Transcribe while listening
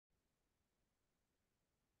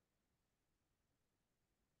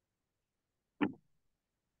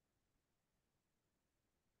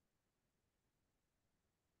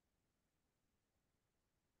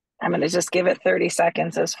I'm going to just give it 30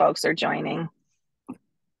 seconds as folks are joining.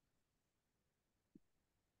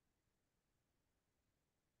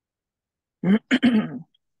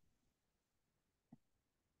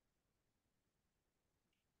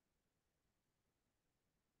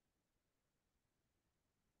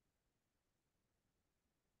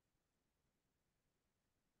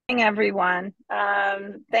 Everyone.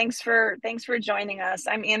 Thanks for joining us.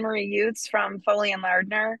 I'm Anne Marie Utes from Foley and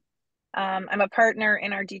Lardner. I'm a partner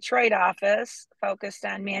in our Detroit office focused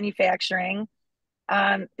on manufacturing.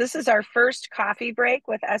 This is our first coffee break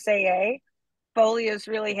with SAA. Foley is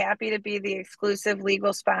really happy to be the exclusive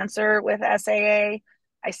legal sponsor with SAA.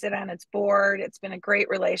 I sit on its board. It's been a great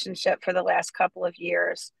relationship for the last couple of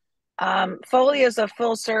years. Foley is a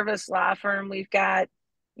full service law firm. We've got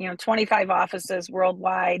 25 offices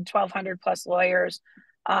worldwide, 1,200 plus lawyers.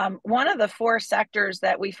 One of the four sectors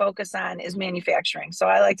that we focus on is manufacturing. So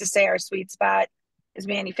I like to say our sweet spot is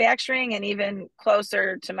manufacturing, and even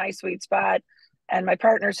closer to my sweet spot and my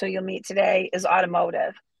partners who you'll meet today is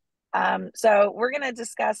automotive. So we're going to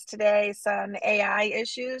discuss today some AI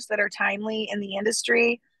issues that are timely in the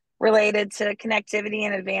industry related to connectivity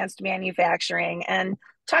and advanced manufacturing, and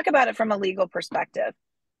talk about it from a legal perspective.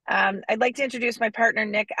 I'd like to introduce my partner,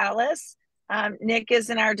 Nick Ellis. Nick is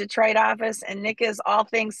in our Detroit office, and Nick is all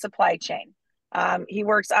things supply chain. He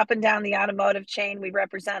works up and down the automotive chain. We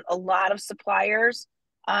represent a lot of suppliers.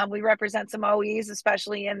 We represent some OEs,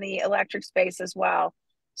 especially in the electric space as well.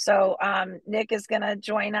 So Nick is going to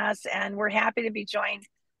join us, and we're happy to be joined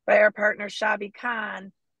by our partner, Shabi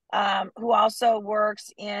Khan, who also works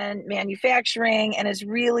in manufacturing and is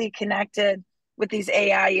really connected with these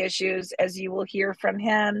AI issues, as you will hear from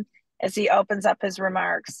him as he opens up his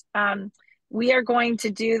remarks. We are going to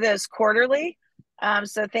do this quarterly.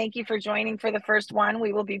 So thank you for joining for the first one.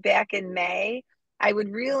 We will be back in May. I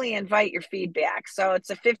would really invite your feedback. So it's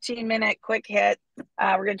a 15-minute quick hit.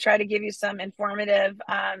 We're going to try to give you some informative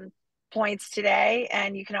points today,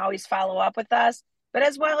 and you can always follow up with us. But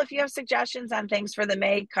as well, if you have suggestions on things for the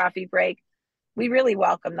May coffee break, we really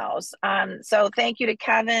welcome those. So thank you to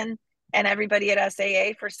Kevin and everybody at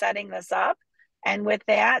SAA for setting this up. And with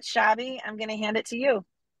that, Shabi, I'm going to hand it to you.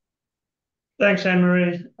 Thanks,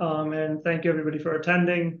 Anne-Marie, and thank you everybody for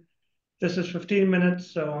attending. This is 15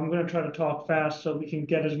 minutes, so I'm going to try to talk fast so we can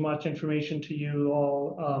get as much information to you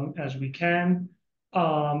all as we can.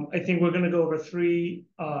 I think we're going to go over three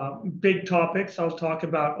big topics. I'll talk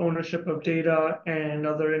about ownership of data and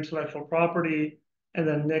other intellectual property, and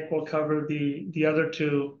then Nick will cover the other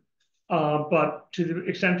two. But to the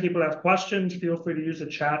extent people have questions, feel free to use the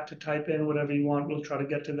chat to type in whatever you want. We'll try to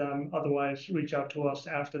get to them. Otherwise, reach out to us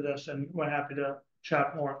after this, and we're happy to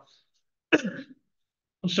chat more.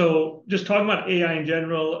 So just talking about AI in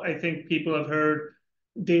general, I think people have heard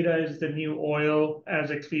data is the new oil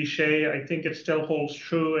as a cliche. I think it still holds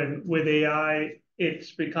true. And with AI,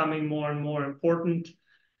 it's becoming more and more important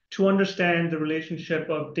to understand the relationship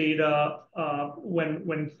of data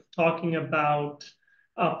when talking about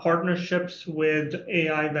partnerships with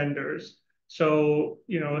AI vendors. So,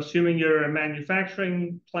 assuming you're a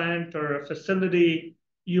manufacturing plant or a facility,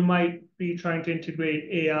 you might be trying to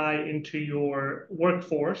integrate AI into your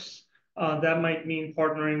workforce. That might mean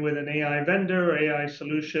partnering with an AI vendor, AI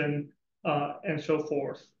solution, and so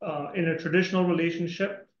forth. In a traditional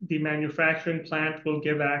relationship, the manufacturing plant will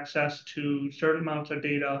give access to certain amounts of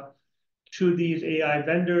data to these AI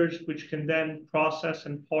vendors, which can then process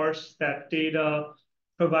and parse that data,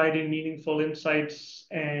 providing meaningful insights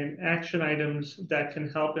and action items that can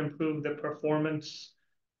help improve the performance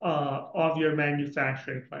of your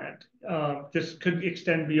manufacturing plant. This could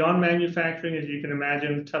extend beyond manufacturing, as you can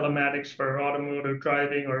imagine, telematics for automotive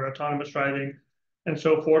driving or autonomous driving and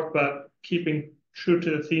so forth. But keeping true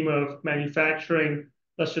to the theme of manufacturing,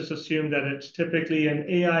 let's just assume that it's typically an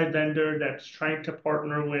AI vendor that's trying to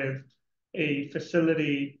partner with a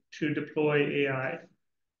facility to deploy AI.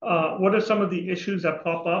 What are some of the issues that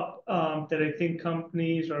pop up that I think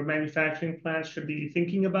companies or manufacturing plants should be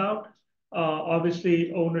thinking about?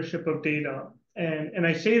 Obviously, ownership of data. And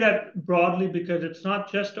I say that broadly because it's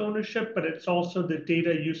not just ownership, but it's also the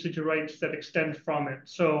data usage rights that extend from it.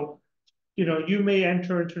 So, you may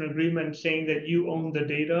enter into an agreement saying that you own the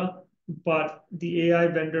data, but the AI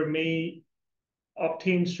vendor may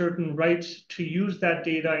obtain certain rights to use that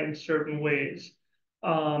data in certain ways.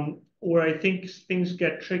 Where I think things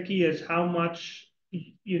get tricky is how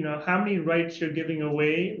many rights you're giving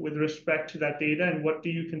away with respect to that data, and what do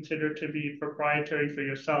you consider to be proprietary for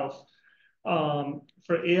yourself.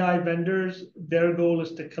 For AI vendors, their goal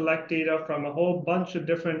is to collect data from a whole bunch of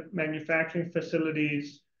different manufacturing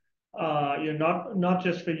facilities, not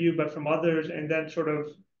just for you, but from others, and then sort of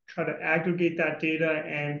try to aggregate that data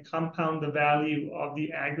and compound the value of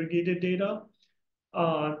the aggregated data.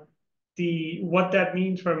 Uh, what that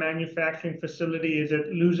means for a manufacturing facility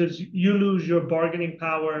is you lose your bargaining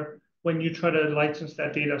power when you try to license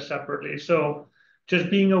that data separately. So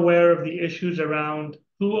just being aware of the issues around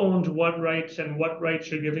who owns what rights and what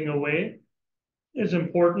rights you're giving away is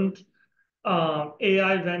important.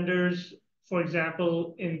 AI vendors, for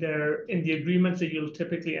example, in the agreements that you'll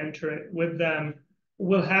typically enter with them,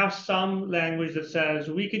 will have some language that says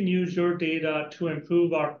we can use your data to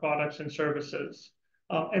improve our products and services.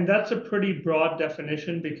 And that's a pretty broad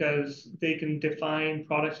definition because they can define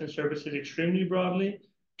products and services extremely broadly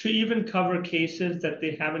to even cover cases that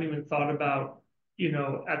they haven't even thought about,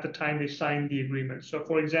 at the time they signed the agreement. So,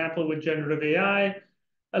 for example, with generative AI,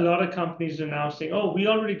 a lot of companies are now saying, oh, we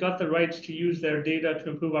already got the rights to use their data to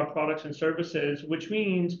improve our products and services, which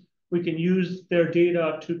means we can use their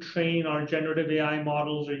data to train our generative AI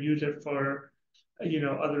models or use it for,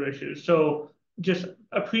 other issues. So just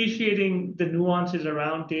appreciating the nuances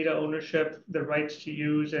around data ownership, the rights to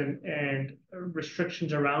use and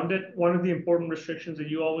restrictions around it. One of the important restrictions that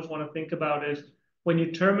you always want to think about is when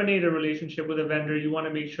you terminate a relationship with a vendor, you want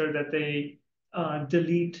to make sure that they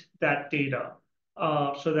delete that data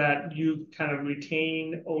so that you kind of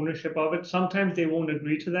retain ownership of it. Sometimes they won't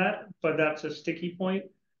agree to that, but that's a sticky point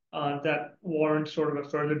that warrants sort of a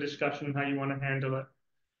further discussion on how you want to handle it.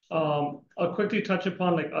 I'll quickly touch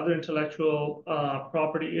upon like other intellectual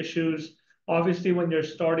property issues. Obviously, when you're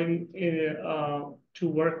starting to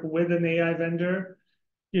work with an AI vendor,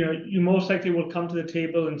 you most likely will come to the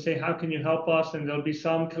table and say, how can you help us? And there'll be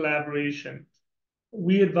some collaboration.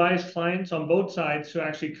 We advise clients on both sides to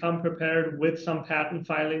actually come prepared with some patent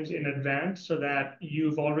filings in advance so that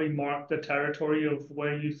you've already marked the territory of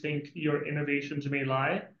where you think your innovations may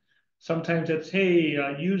lie. Sometimes it's, hey,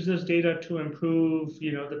 use this data to improve,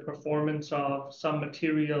 the performance of some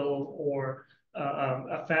material or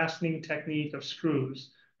a fastening technique of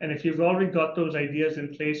screws. And if you've already got those ideas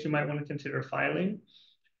in place, you might want to consider filing.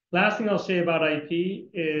 Last thing I'll say about IP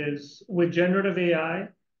is with generative AI,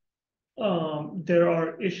 there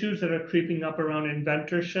are issues that are creeping up around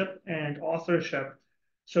inventorship and authorship.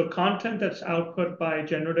 So content that's output by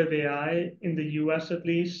generative AI in the US at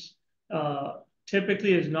least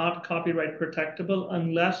typically is not copyright protectable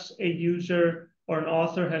unless a user or an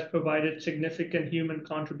author has provided significant human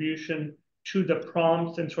contribution to the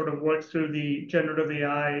prompts and sort of worked through the generative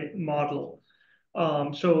AI model.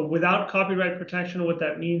 So without copyright protection, what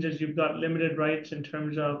that means is you've got limited rights in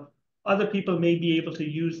terms of other people may be able to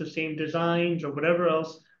use the same designs or whatever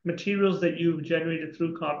else materials that you've generated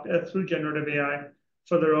through generative AI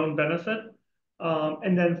for their own benefit.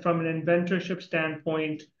 And then from an inventorship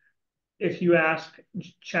standpoint, if you ask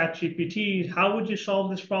ChatGPT, how would you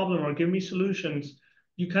solve this problem or give me solutions,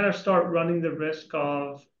 you kind of start running the risk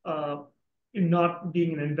of not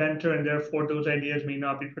being an inventor and therefore those ideas may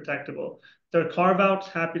not be protectable. There are carve outs,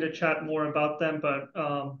 happy to chat more about them, but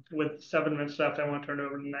with 7 minutes left, I want to turn it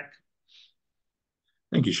over to Nick.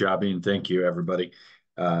 Thank you, Shabi, and thank you, everybody.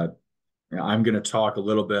 I'm going to talk a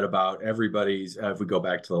little bit about everybody's. If we go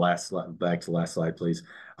back to the last slide, please.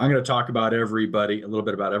 I'm going to talk about a little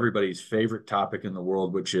bit about everybody's favorite topic in the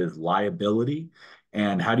world, which is liability,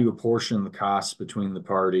 and how do you apportion the costs between the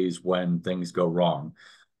parties when things go wrong.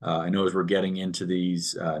 I know as we're getting into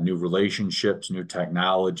these new relationships, new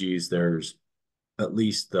technologies, there's at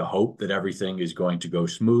least the hope that everything is going to go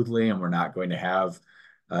smoothly and we're not going to have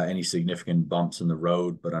any significant bumps in the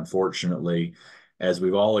road. But unfortunately, as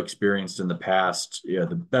we've all experienced in the past,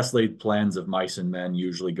 the best laid plans of mice and men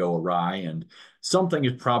usually go awry, and something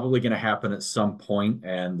is probably going to happen at some point,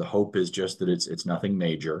 and the hope is just that it's nothing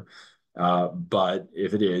major. But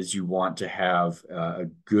if it is, you want to have a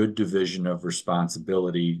good division of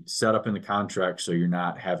responsibility set up in the contract so you're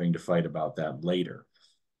not having to fight about that later.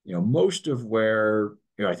 Most of where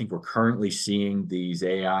I think we're currently seeing these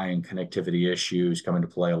AI and connectivity issues come into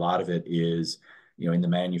play, a lot of it is in the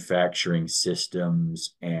manufacturing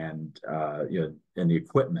systems and and the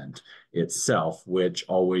equipment itself, which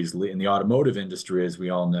always in the automotive industry, as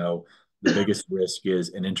we all know, the biggest risk is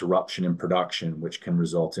an interruption in production, which can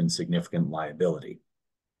result in significant liability.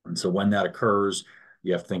 And so when that occurs,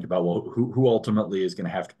 you have to think about, well, who ultimately is going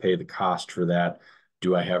to have to pay the cost for that?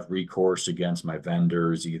 Do I have recourse against my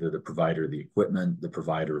vendors, either the provider of the equipment, the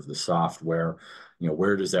provider of the software?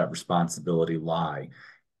 Where does that responsibility lie?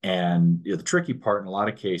 And the tricky part in a lot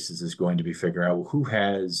of cases is going to be figuring out, well, who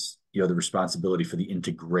has the responsibility for the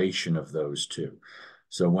integration of those two.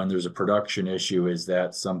 So when there's a production issue, is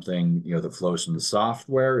that something that flows from the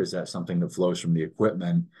software? Is that something that flows from the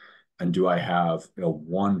equipment? And do I have,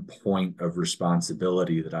 one point of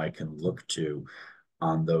responsibility that I can look to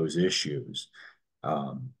on those issues?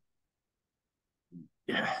 Yeah,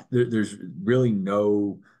 there's really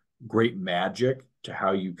no great magic to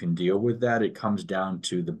how you can deal with that. It comes down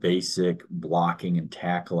to the basic blocking and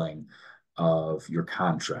tackling of your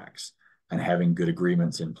contracts and having good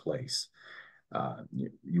agreements in place.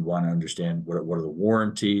 You want to understand what are the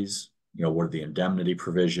warranties, what are the indemnity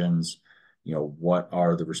provisions, what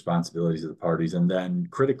are the responsibilities of the parties, and then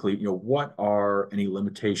critically, what are any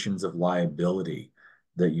limitations of liability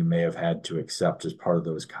that you may have had to accept as part of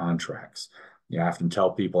those contracts. I often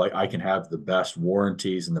tell people I can have the best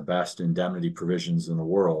warranties and the best indemnity provisions in the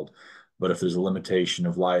world, but if there's a limitation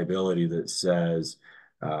of liability that says,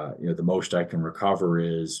 the most I can recover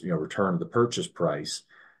is, return of the purchase price,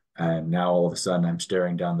 and now all of a sudden I'm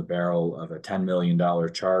staring down the barrel of a $10 million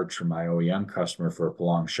charge from my OEM customer for a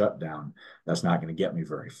prolonged shutdown, that's not going to get me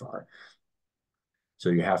very far. So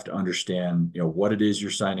you have to understand, what it is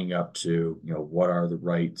you're signing up to, what are the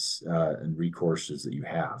rights and recourses that you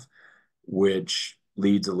have, which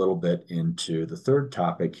leads a little bit into the third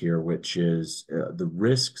topic here, which is the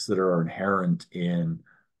risks that are inherent in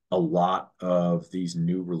a lot of these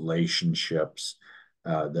new relationships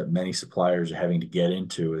that many suppliers are having to get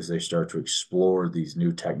into as they start to explore these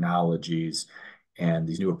new technologies and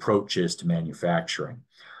these new approaches to manufacturing.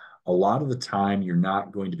 A lot of the time, you're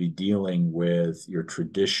not going to be dealing with your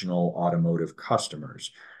traditional automotive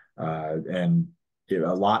customers. And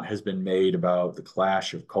a lot has been made about the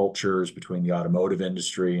clash of cultures between the automotive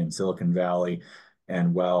industry and Silicon Valley.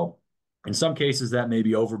 And well, in some cases that may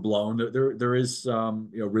be overblown. There is some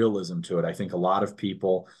realism to it. I think a lot of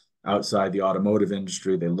people outside the automotive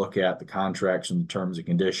industry, they look at the contracts and the terms and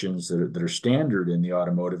conditions that are standard in the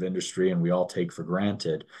automotive industry and we all take for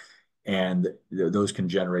granted. And those can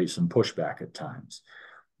generate some pushback at times.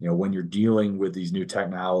 When you're dealing with these new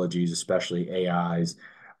technologies, especially AIs,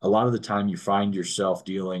 a lot of the time you find yourself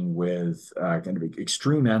dealing with kind of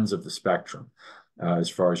extreme ends of the spectrum as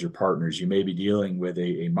far as your partners. You may be dealing with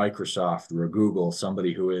a Microsoft or a Google,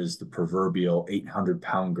 somebody who is the proverbial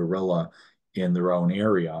 800-pound gorilla in their own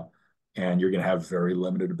area, and you're going to have very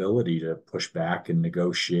limited ability to push back and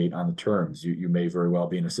negotiate on the terms. You may very well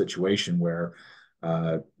be in a situation where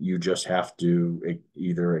you just have to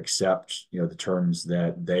either accept, the terms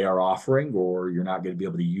that they are offering, or you're not going to be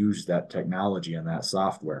able to use that technology and that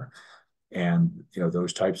software. And,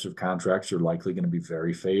 those types of contracts are likely going to be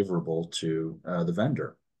very favorable to the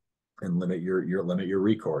vendor and limit your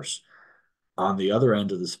recourse. On the other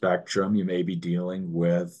end of the spectrum, you may be dealing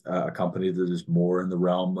with a company that is more in the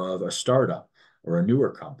realm of a startup or a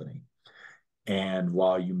newer company. And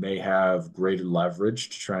while you may have greater leverage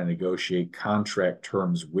to try and negotiate contract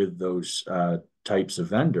terms with those types of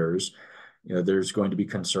vendors, there's going to be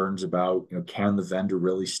concerns about, can the vendor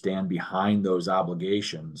really stand behind those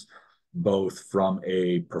obligations, both from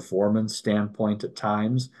a performance standpoint at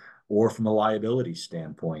times or from a liability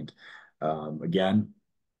standpoint. Again,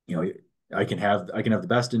 I can have the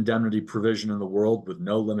best indemnity provision in the world with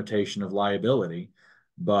no limitation of liability.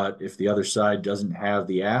 But if the other side doesn't have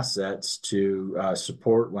the assets to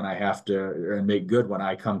support when I have to and make good when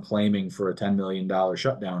I come claiming for a $10 million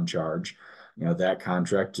shutdown charge, that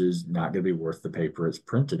contract is not going to be worth the paper it's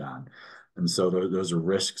printed on. And so those are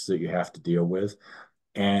risks that you have to deal with.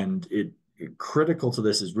 And critical to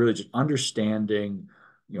this is really just understanding,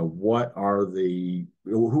 what are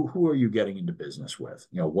who are you getting into business with?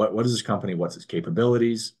 What is this company? What's its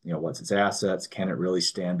capabilities? What's its assets? Can it really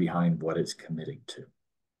stand behind what it's committing to?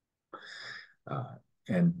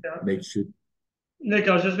 And make sure. Nick,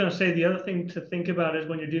 I was just going to say the other thing to think about is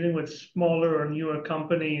when you're dealing with smaller or newer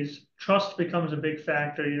companies, trust becomes a big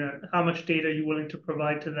factor. How much data are you willing to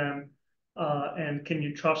provide to them? And can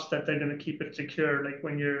you trust that they're going to keep it secure? Like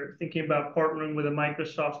when you're thinking about partnering with a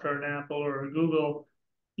Microsoft or an Apple or a Google,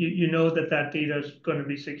 you know that data is going to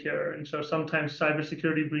be secure. And so sometimes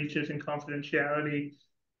cybersecurity breaches and confidentiality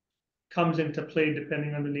comes into play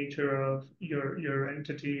depending on the nature of your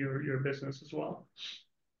entity or your business as well.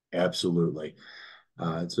 Absolutely.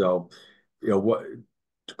 So, what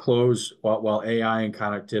to close, while AI and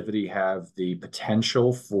connectivity have the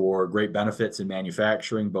potential for great benefits in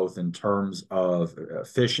manufacturing, both in terms of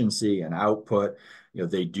efficiency and output,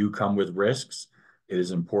 they do come with risks. It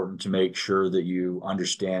is important to make sure that you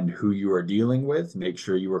understand who you are dealing with, make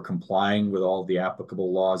sure you are complying with all the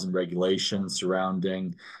applicable laws and regulations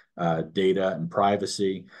surrounding data and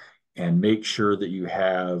privacy, and make sure that you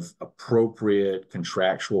have appropriate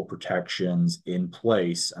contractual protections in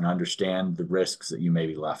place and understand the risks that you may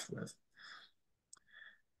be left with.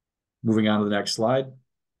 Moving on to the next slide.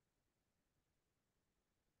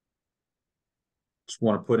 Just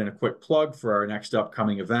want to put in a quick plug for our next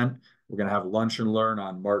upcoming event. We're going to have Lunch and Learn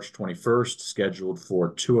on March 21st, scheduled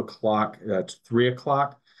for 2 o'clock to 3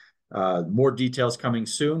 o'clock. More details coming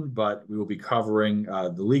soon, but we will be covering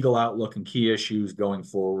the legal outlook and key issues going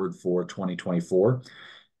forward for 2024.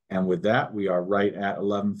 And with that, we are right at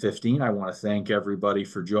 11:15. I want to thank everybody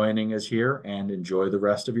for joining us here and enjoy the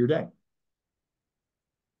rest of your day.